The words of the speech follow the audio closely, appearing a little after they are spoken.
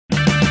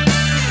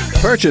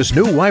Purchase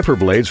new wiper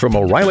blades from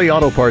O'Reilly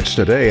Auto Parts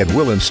today and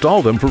we'll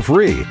install them for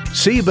free.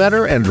 See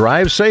better and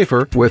drive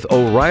safer with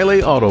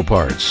O'Reilly Auto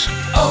Parts.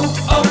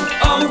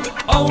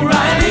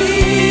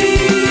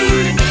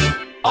 O'Reilly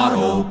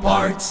Auto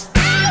Parts.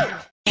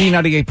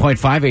 98.5,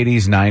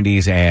 80s,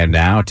 90s, and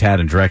now Tad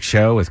and Drex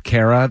show with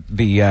Kara.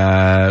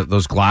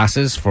 Those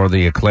glasses for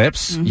the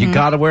eclipse. Mm-hmm. You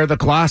got to wear the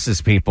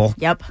glasses, people.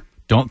 Yep.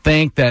 Don't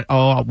think that,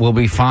 we'll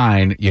be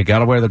fine. You got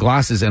to wear the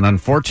glasses. And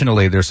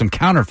unfortunately, there's some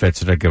counterfeits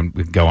that are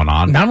going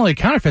on. Not only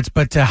counterfeits,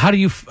 but are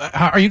you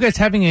guys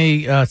having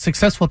a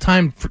successful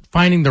time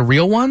finding the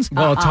real ones?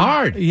 Well, it's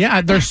hard.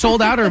 Yeah, they're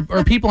sold out,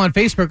 or people on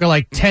Facebook are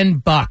like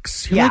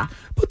 $10. You're Yeah. like,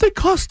 but they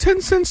cost 10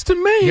 cents to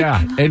make.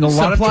 Yeah, and a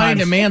lot of Supply and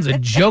times, demand's a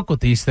joke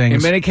with these things.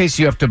 in many cases,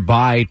 you have to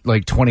buy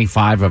like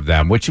 25 of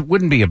them, which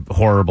wouldn't be a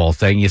horrible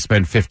thing. You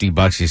spend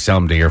 $50, you sell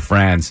them to your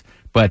friends.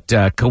 But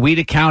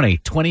Coweta County,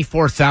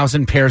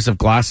 24,000 pairs of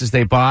glasses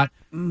they bought.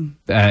 And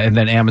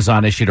then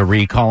Amazon issued a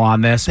recall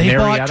on this. They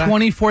Marietta? bought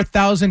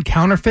 24,000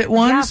 counterfeit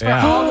ones?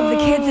 Yeah, for all of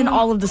the kids in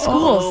all of the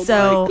schools. my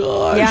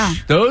gosh. Yeah.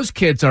 Those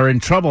kids are in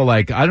trouble.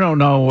 Like, I don't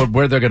know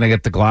where they're going to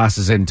get the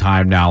glasses in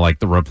time now, like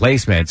the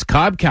replacements.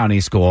 Cobb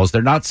County schools,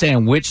 they're not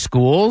saying which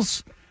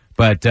schools,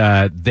 but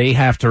they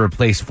have to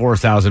replace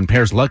 4,000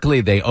 pairs.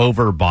 Luckily, they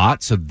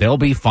overbought, so they'll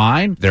be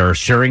fine. They're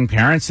assuring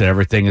parents that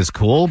everything is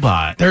cool,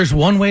 but... There's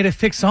one way to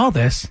fix all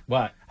this.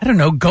 What? I don't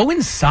know. Go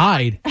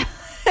inside.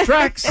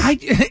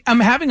 Drex. I'm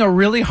having a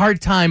really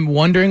hard time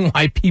wondering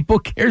why people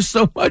care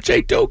so much.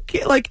 I don't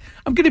get,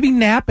 I'm going to be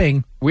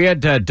napping. We had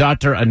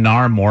Dr.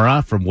 Anar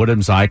Mora from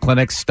Woodham's Eye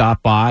Clinic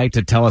stop by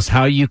to tell us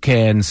how you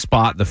can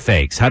spot the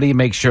fakes. How do you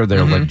make sure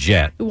they're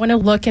legit? You want to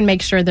look and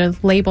make sure the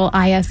label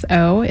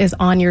ISO is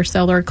on your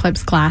solar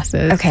eclipse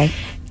glasses. Okay.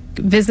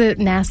 Visit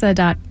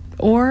nasa.org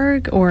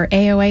or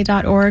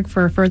AOA.org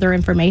for further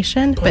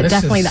information, but this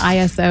definitely is- the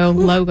ISO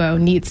logo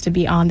needs to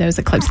be on those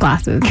eclipse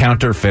glasses.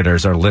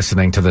 Counterfeiters are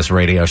listening to this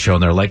radio show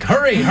and they're like,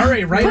 hurry,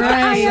 right?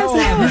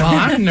 Well,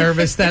 I'm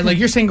nervous that,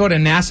 you're saying go to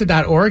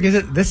nasa.org.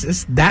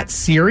 Is that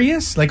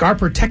serious? Like, our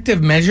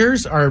protective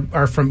measures are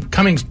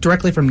coming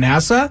directly from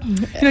NASA?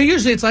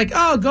 Usually it's like,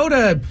 go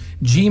to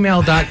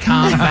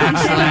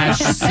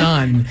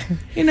gmail.com/sun,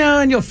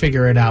 and you'll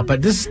figure it out.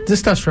 But this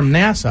stuff's from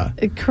NASA.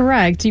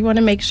 Correct. You want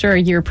to make sure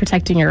you're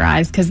protecting your eyes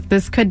because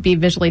this could be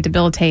visually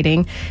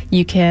debilitating.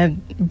 You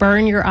can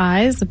burn your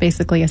eyes.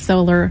 Basically, a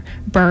solar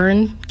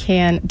burn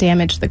can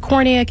damage the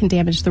cornea, can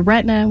damage the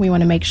retina. We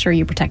want to make sure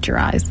you protect your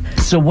eyes.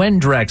 So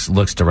when Drex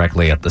looks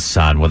directly at the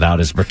sun without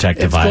his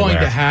protective It's eyewear, going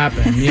to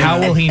happen. Yeah. how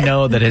will he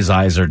know that his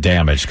eyes are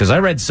damaged? Because I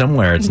read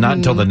somewhere it's not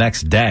until the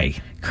next day.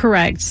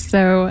 Correct.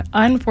 So,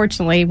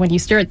 unfortunately, when you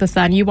stare at the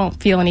sun, you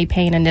won't feel any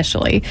pain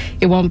initially.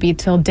 It won't be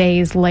till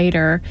days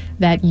later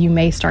that you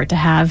may start to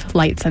have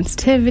light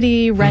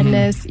sensitivity,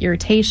 redness,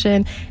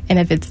 irritation, and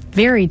if it's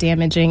very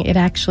damaging, it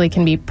actually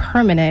can be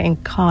permanent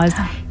and cause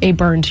a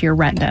burn to your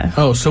retina.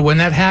 Oh, so when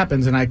that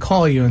happens and I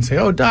call you and say,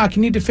 Doc,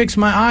 you need to fix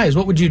my eyes,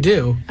 what would you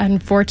do?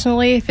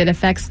 Unfortunately, if it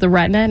affects the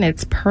retina and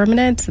it's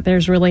permanent,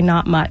 there's really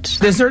not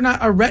much. Is there not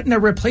a retina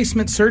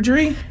replacement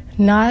surgery?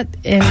 Not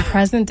in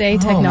present day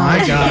technology. Oh,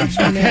 my gosh.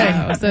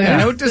 Okay. No. So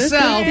Note to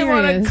self. You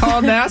want to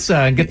call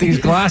NASA and get these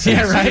glasses.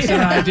 Yeah, right. That's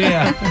an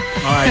idea. All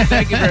right.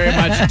 Thank you very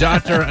much,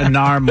 Dr.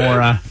 Anar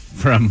Mora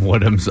from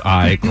Woodham's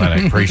Eye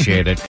Clinic.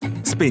 Appreciate it.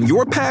 Spin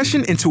your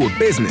passion into a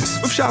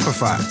business with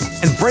Shopify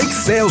and break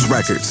sales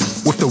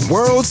records with the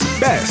world's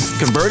best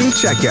converting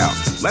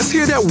checkout. Let's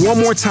hear that one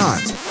more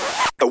time.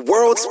 The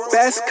world's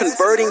best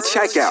converting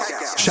checkout.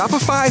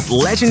 Shopify's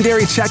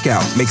legendary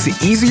checkout makes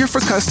it easier for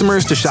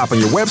customers to shop on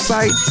your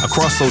website,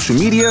 across social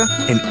media,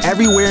 and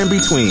everywhere in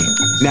between.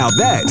 Now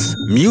that's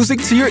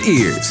music to your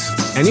ears.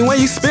 Any way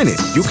you spin it,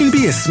 you can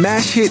be a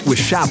smash hit with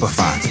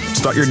Shopify.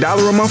 Start your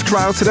 $1 a month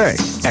trial today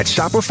at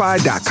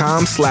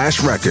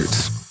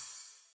shopify.com/records.